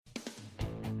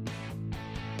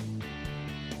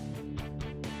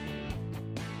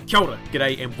Kia ora,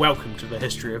 g'day and welcome to the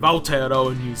history of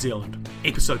Aotearoa, New Zealand,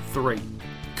 Episode 3,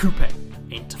 Kupe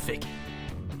and Te Wheke.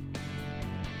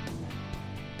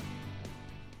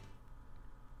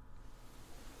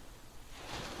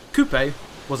 Kupe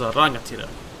was a rangatira,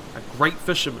 a great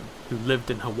fisherman who lived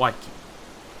in Hawaii.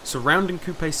 Surrounding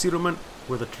Kupe's settlement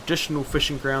were the traditional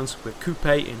fishing grounds where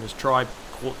Kupe and his tribe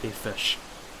caught their fish.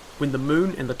 When the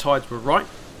moon and the tides were right,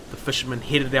 the fishermen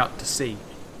headed out to sea,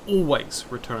 always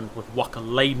returned with waka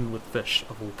laden with fish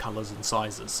of all colours and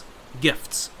sizes,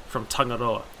 gifts from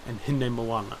Tangaroa and Hine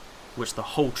Moana, which the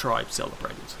whole tribe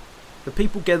celebrated. The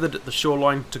people gathered at the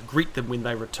shoreline to greet them when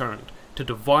they returned, to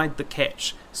divide the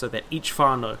catch so that each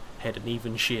whānau had an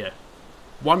even share.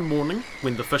 One morning,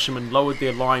 when the fishermen lowered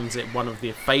their lines at one of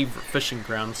their favourite fishing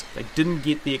grounds, they didn't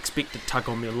get the expected tug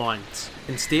on their lines.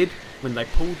 Instead, when they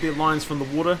pulled their lines from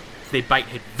the water, their bait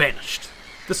had vanished.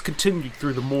 This continued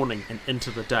through the morning and into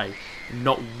the day, and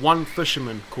not one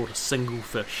fisherman caught a single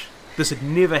fish. This had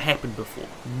never happened before.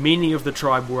 Many of the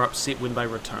tribe were upset when they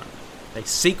returned. They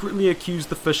secretly accused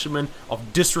the fishermen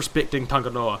of disrespecting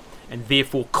Tangaroa, and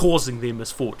therefore causing their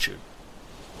misfortune.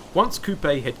 Once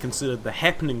Kupe had considered the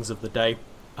happenings of the day,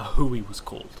 a hui was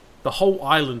called. The whole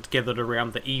island gathered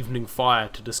around the evening fire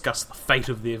to discuss the fate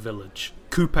of their village.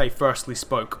 Kupe firstly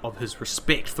spoke of his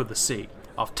respect for the sea,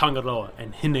 of Tangaroa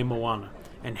and Hine Moana,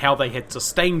 and how they had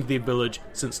sustained their village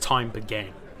since time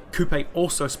began. Kupe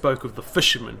also spoke of the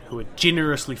fishermen who had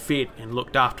generously fed and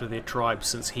looked after their tribe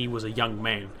since he was a young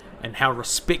man, and how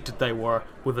respected they were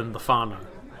within the whānau.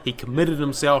 He committed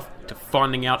himself to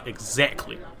finding out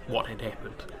exactly what had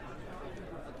happened.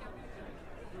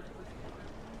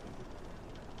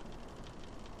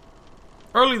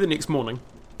 Early the next morning,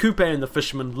 Kupe and the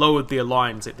fishermen lowered their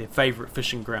lines at their favourite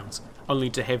fishing grounds, only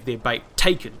to have their bait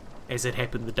taken, as had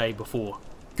happened the day before.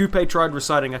 Kupe tried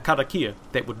reciting a karakia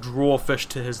that would draw fish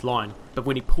to his line, but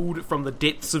when he pulled it from the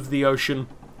depths of the ocean,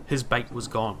 his bait was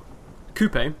gone.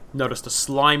 Kupe noticed a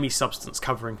slimy substance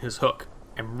covering his hook,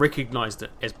 and recognised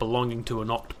it as belonging to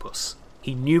an octopus.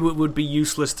 He knew it would be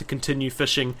useless to continue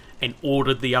fishing, and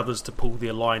ordered the others to pull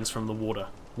their lines from the water.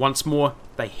 Once more,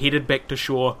 they headed back to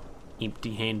shore,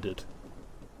 empty-handed.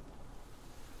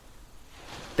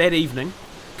 That evening,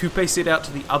 Kupe set out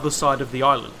to the other side of the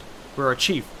island, where a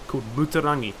chief called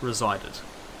Muterangi resided.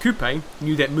 Kupe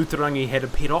knew that Muterangi had a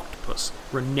pet octopus,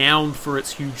 renowned for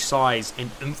its huge size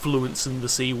and influence in the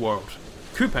sea world.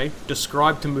 Kupe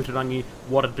described to Muterangi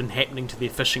what had been happening to their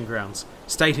fishing grounds,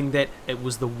 stating that it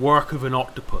was the work of an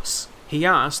octopus. He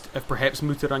asked if perhaps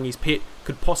Muterangi's pet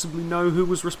could possibly know who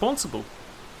was responsible.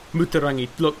 Muterangi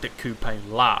looked at Kupe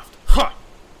and laughed. "Ha!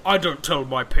 I don't tell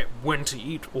my pet when to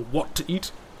eat or what to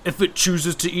eat. If it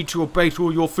chooses to eat your bait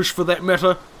or your fish for that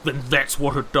matter, then that's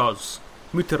what it does."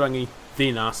 Muterangi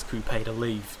then asked Kupe to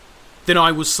leave. "Then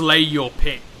I will slay your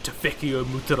pet, Te Wheke o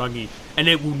Muterangi, and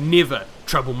it will never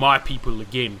trouble my people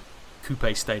again,"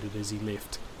 Kupe stated as he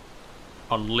left.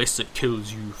 "Unless it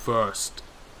kills you first,"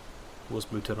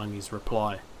 was Muterangi's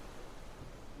reply.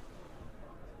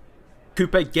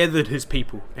 Kupe gathered his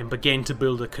people and began to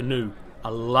build a canoe, a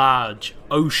large,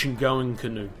 ocean-going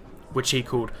canoe, which he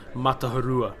called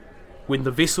Matahurua. When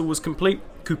the vessel was complete,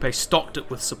 Kupe stocked it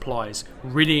with supplies,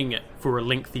 readying it for a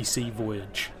lengthy sea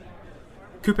voyage.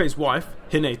 Kupe's wife,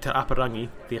 Hine Te Wheke,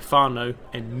 their whānau,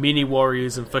 and many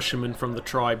warriors and fishermen from the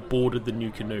tribe boarded the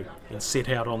new canoe and set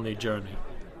out on their journey.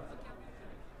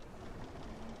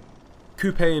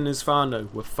 Kupe and his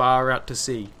whānau were far out to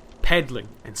sea, paddling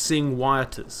and seeing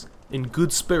waiatas, in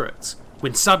good spirits,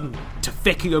 when suddenly Te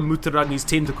Wheke o Muterangi's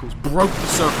tentacles broke the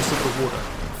surface of the water,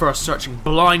 first searching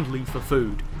blindly for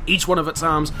food, each one of its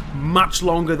arms much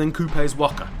longer than Kupe's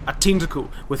waka, a tentacle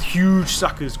with huge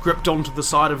suckers gripped onto the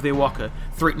side of their waka,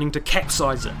 threatening to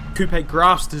capsize it. Kupe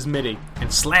grasped his midi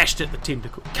and slashed at the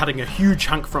tentacle, cutting a huge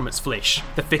hunk from its flesh.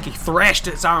 Te Wheke thrashed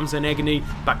its arms in agony,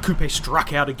 but Kupe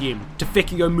struck out again. Te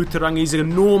Wheke o Muterangi's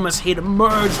enormous head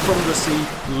emerged from the sea,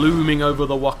 looming over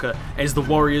the waka as the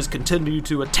warriors continued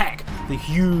to attack the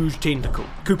huge tentacle.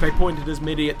 Kupe pointed his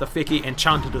midi at the Wheke and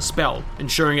chanted a spell,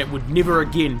 ensuring it would never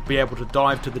again be able to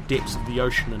dive to the depths of the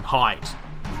ocean and hide.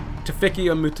 Te Wheke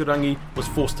o Muterangi was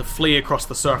forced to flee across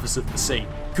the surface of the sea.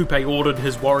 Kupe ordered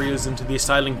his warriors into their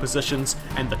sailing positions,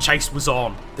 and the chase was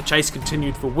on. The chase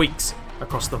continued for weeks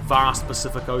across the vast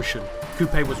Pacific Ocean.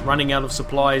 Kupe was running out of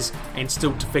supplies, and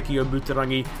still Te Wheke o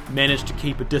Muterangi managed to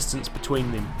keep a distance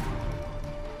between them.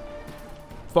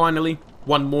 Finally,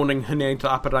 one morning Hine Te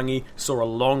Wheke saw a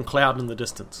long cloud in the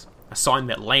distance, a sign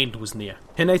that land was near.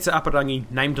 Hine Te Wheke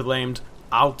named the land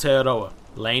Aotearoa,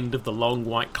 land of the long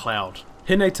white cloud.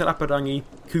 Hine Te Wheke,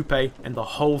 Kupe, and the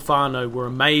whole whānau were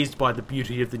amazed by the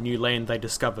beauty of the new land they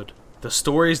discovered. The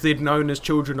stories they'd known as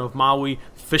children of Maui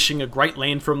fishing a great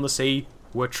land from the sea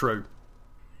were true.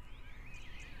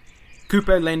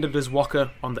 Kupe landed his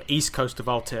waka on the east coast of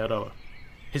Aotearoa.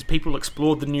 His people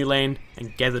explored the new land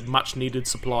and gathered much needed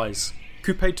supplies.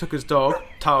 Kupe took his dog,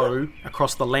 Tauru,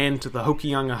 across the land to the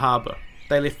Hokianga harbour.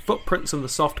 They left footprints in the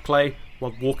soft clay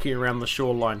while walking around the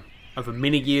shoreline. Over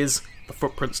many years, the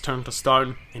footprints turned to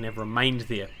stone and have remained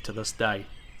there to this day.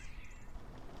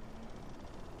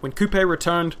 When Kupe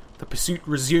returned, the pursuit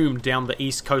resumed down the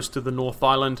east coast of the North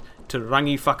Island to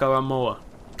Rangi Whakaamoa,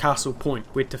 Castle Point,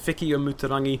 where Te Wheke o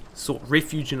Muterangi sought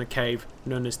refuge in a cave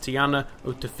known as Te Ana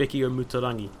o Te Wheke o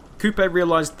Muterangi. Kupe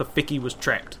realised the Wheke was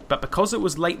trapped, but because it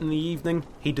was late in the evening,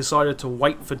 he decided to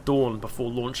wait for dawn before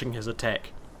launching his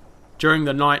attack. During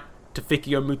the night, Te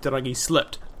Wheke o Muterangi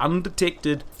slipped,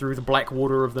 undetected, through the black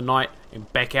water of the night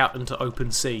and back out into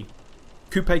open sea.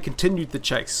 Kupe continued the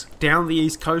chase, down the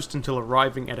east coast until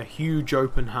arriving at a huge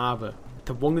open harbour,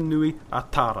 Te Whanganui a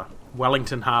Tara,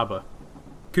 Wellington Harbour.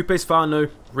 Kupe's whānau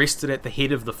rested at the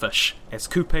head of the fish, as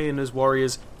Kupe and his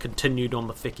warriors continued on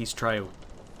the Wheke's trail.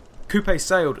 Kupe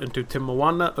sailed into Te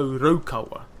Moana o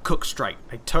Raukawa, Cook Strait,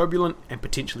 a turbulent and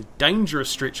potentially dangerous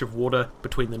stretch of water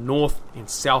between the North and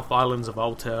South Islands of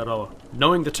Aotearoa.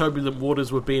 Knowing the turbulent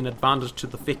waters would be an advantage to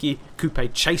the Wheke,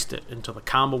 Kupe chased it into the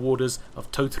calmer waters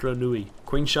of Tautarunui,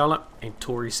 Queen Charlotte and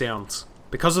Tory Sounds.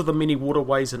 Because of the many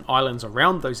waterways and islands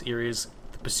around those areas,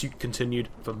 the pursuit continued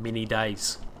for many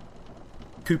days.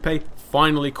 Kupe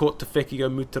finally caught Te Wheke o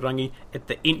Muterangi at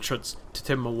the entrance to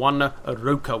Te Moana o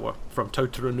Raukawa from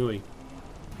Tautarunui.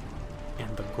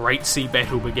 And the great sea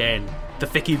battle began. The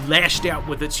Wheke lashed out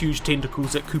with its huge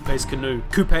tentacles at Kupe's canoe.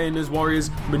 Kupe and his warriors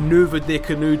manoeuvred their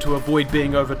canoe to avoid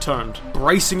being overturned.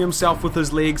 Bracing himself with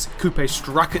his legs, Kupe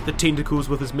struck at the tentacles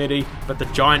with his meri, but the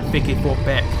giant Wheke fought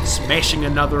back, smashing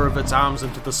another of its arms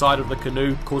into the side of the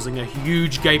canoe, causing a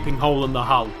huge gaping hole in the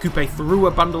hull. Kupe threw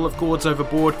a bundle of gourds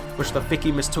overboard, which the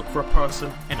Wheke mistook for a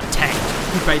person, and attacked.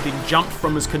 Kupe then jumped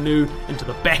from his canoe into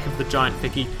the back of the giant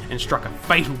Wheke and struck a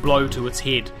fatal blow to its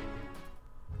head.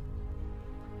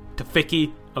 Te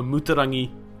Wheke o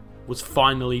Muterangi was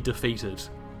finally defeated.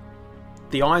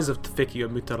 The eyes of Te Wheke o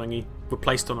Muterangi were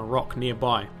placed on a rock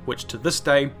nearby, which to this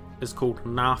day is called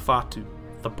Ngā Whātu,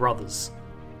 the Brothers.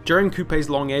 During Kupe's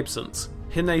long absence,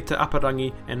 Hine Te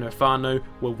Aparangi and her whānau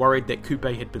were worried that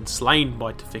Kupe had been slain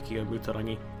by Te Wheke o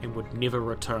Muterangi and would never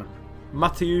return.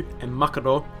 Matiu and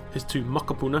Makaro, his two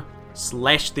makapuna,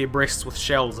 slashed their breasts with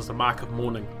shells as a mark of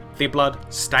mourning. Their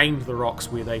blood stained the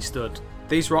rocks where they stood.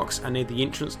 These rocks are near the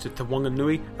entrance to Te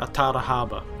Whanganui a Tara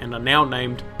Harbour and are now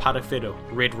named Parewhero,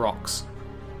 Red Rocks.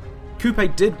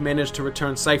 Kupe did manage to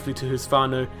return safely to his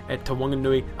whānau at Te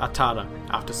Whanganui a Tara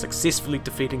after successfully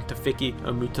defeating Te Wheke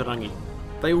o Muterangi.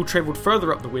 They all travelled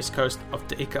further up the west coast of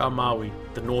Te Ika a Maui,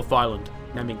 the North Island,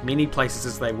 naming many places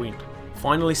as they went,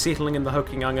 finally settling in the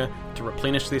Hokianga to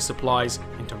replenish their supplies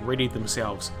and to ready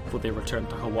themselves for their return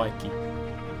to Hawaii.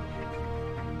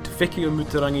 Te Wheke o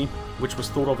Muterangi, which was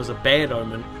thought of as a bad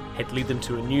omen, had led them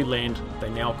to a new land they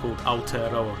now called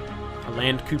Aotearoa, a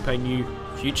land Kupe knew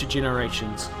future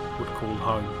generations would call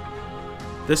home.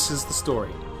 This is the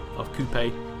story of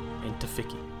Kupe and Te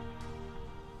Wheke.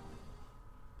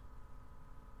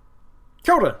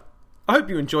 Kia ora! I hope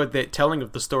you enjoyed that telling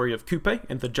of the story of Kupe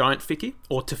and the giant Wheke,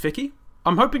 or Te Wheke.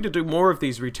 I'm hoping to do more of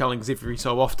these retellings every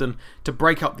so often to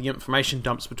break up the information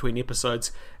dumps between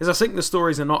episodes, as I think the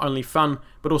stories are not only fun,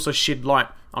 but also shed light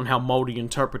on how Māori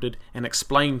interpreted and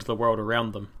explained the world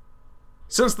around them.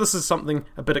 Since this is something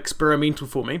a bit experimental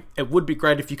for me, it would be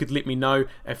great if you could let me know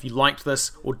if you liked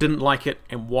this or didn't like it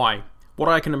and why, what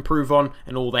I can improve on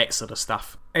and all that sort of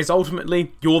stuff. As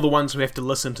ultimately, you're the ones who have to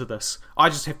listen to this. I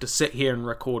just have to sit here and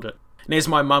record it. And as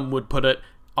my mum would put it,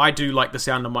 I do like the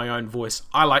sound of my own voice.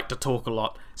 I like to talk a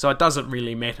lot, so it doesn't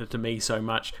really matter to me so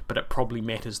much, but it probably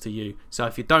matters to you. So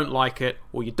if you don't like it,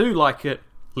 or you do like it,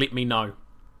 let me know.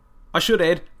 I should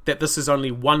add that this is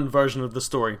only one version of the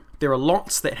story. There are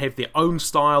lots that have their own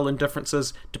style and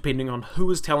differences depending on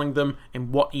who is telling them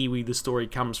and what iwi the story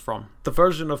comes from. The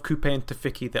version of Kupe and Te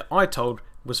Wheke that I told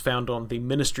was found on the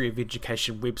Ministry of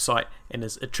Education website and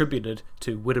is attributed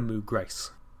to Wiremu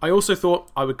Grace. I also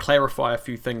thought I would clarify a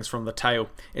few things from the tale,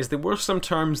 as there were some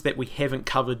terms that we haven't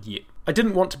covered yet. I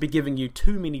didn't want to be giving you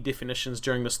too many definitions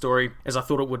during the story, as I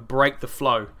thought it would break the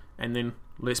flow, and then,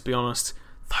 let's be honest,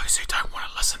 those who don't want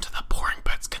to listen to the boring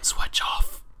bits can switch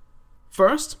off.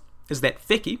 First is that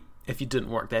Wheke, if you didn't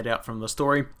work that out from the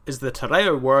story, is the te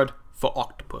reo word for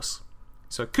octopus.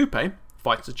 So Kupe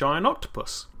fights a giant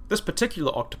octopus. This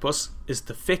particular octopus is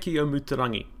the Wheke o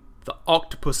Muterangi, the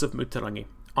octopus of Muterangi,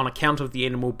 on account of the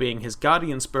animal being his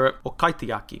guardian spirit or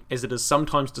kaitiaki, as it is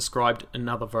sometimes described in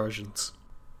other versions.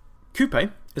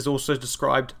 Kupe is also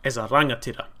described as a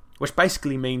rangatira, which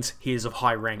basically means he is of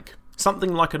high rank,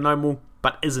 something like a noble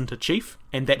but isn't a chief,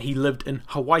 and that he lived in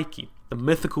Hawaii, the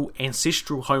mythical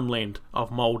ancestral homeland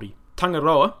of Māori.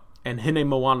 Tangaroa and Hine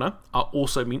Moana are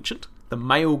also mentioned, the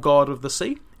male god of the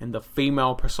sea and the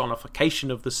female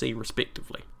personification of the sea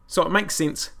respectively. So it makes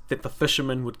sense that the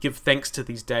fishermen would give thanks to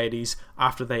these deities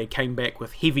after they came back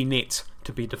with heavy nets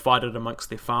to be divided amongst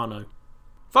their whānau.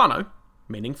 Whānau,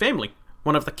 meaning family,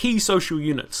 one of the key social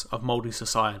units of Māori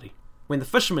society. When the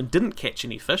fishermen didn't catch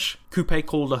any fish, Kupe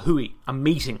called a hui, a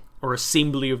meeting or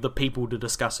assembly of the people to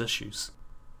discuss issues.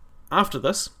 After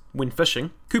this, when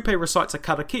fishing, Kupe recites a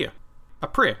karakia, a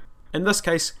prayer, in this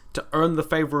case to earn the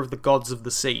favour of the gods of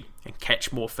the sea and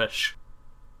catch more fish.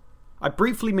 I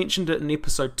briefly mentioned it in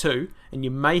episode 2, and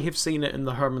you may have seen it in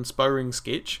the Herman Sporing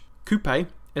sketch. Kupe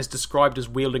is described as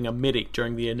wielding a mere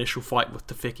during the initial fight with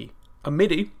Te Wheke. A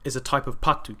mere is a type of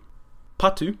patu.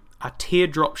 Patu are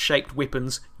teardrop-shaped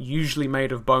weapons usually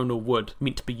made of bone or wood,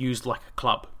 meant to be used like a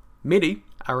club. Mere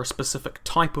are a specific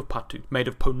type of patu, made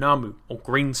of pounamu or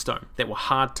greenstone, that were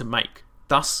hard to make.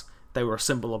 Thus, they were a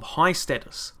symbol of high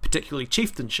status, particularly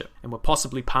chieftainship, and were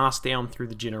possibly passed down through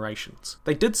the generations.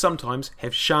 They did sometimes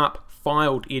have sharp,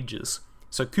 filed edges,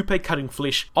 so Kupe cutting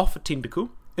flesh off a tentacle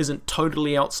isn't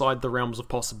totally outside the realms of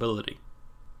possibility.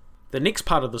 The next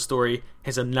part of the story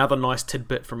has another nice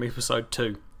tidbit from episode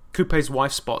 2. Kupe's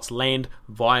wife spots land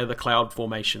via the cloud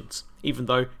formations, even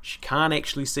though she can't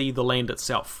actually see the land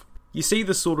itself. You see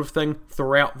this sort of thing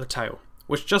throughout the tale,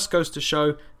 which just goes to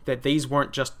show that these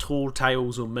weren't just tall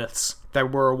tales or myths. They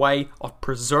were a way of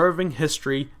preserving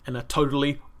history in a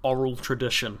totally oral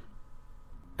tradition.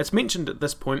 It's mentioned at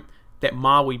this point that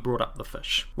Maui brought up the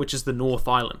fish, which is the North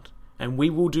Island, and we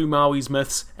will do Maui's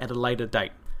myths at a later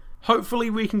date. Hopefully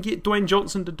we can get Dwayne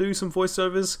Johnson to do some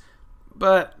voiceovers,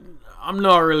 but I'm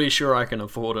not really sure I can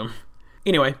afford him.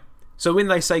 Anyway, so when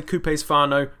they say Kupe's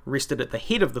whānau rested at the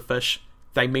head of the fish,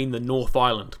 they mean the North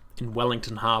Island in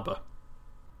Wellington Harbour.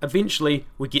 Eventually,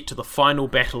 we get to the final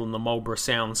battle in the Marlborough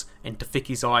Sounds, and Te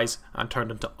Wheke's eyes are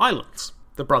turned into islands,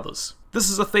 the brothers.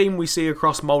 This is a theme we see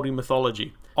across Māori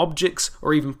mythology, objects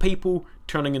or even people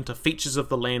turning into features of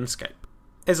the landscape.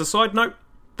 As a side note,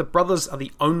 the brothers are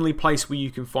the only place where you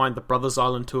can find the Brothers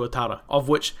Island tuatara, of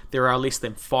which there are less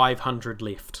than 500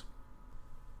 left.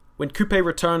 When Kupe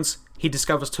returns, he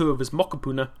discovers 2 of his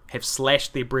mokopuna have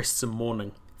slashed their breasts in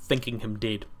mourning, thinking him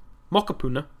dead.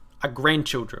 Mokopuna are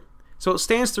grandchildren, so it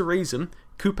stands to reason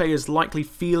Kupe is likely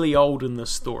fairly old in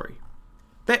this story.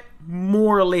 That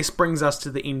more or less brings us to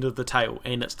the end of the tale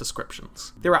and its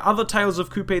descriptions. There are other tales of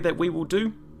Kupe that we will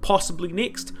do, possibly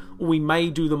next, or we may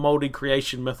do the Māori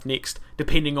creation myth next,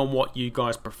 depending on what you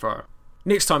guys prefer.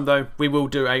 Next time though, we will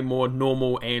do a more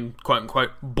normal and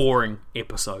quote-unquote boring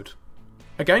episode.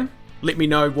 Again, let me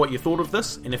know what you thought of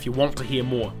this and if you want to hear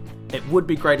more. It would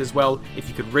be great as well if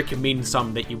you could recommend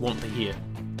some that you want to hear.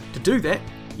 To do that,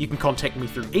 you can contact me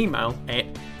through email at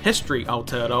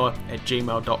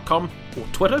historyaotaroa@gmail.com or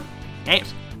Twitter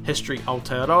at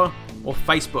historyaotaroa or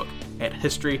Facebook at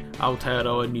History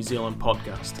Aotearoa New Zealand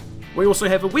Podcast. We also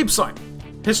have a website,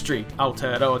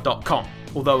 historyaotearoa.com,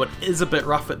 although it is a bit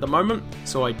rough at the moment,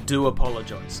 so I do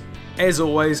apologise. As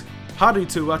always, haere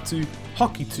tu atu,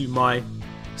 hoki tu mai,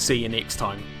 see you next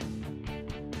time.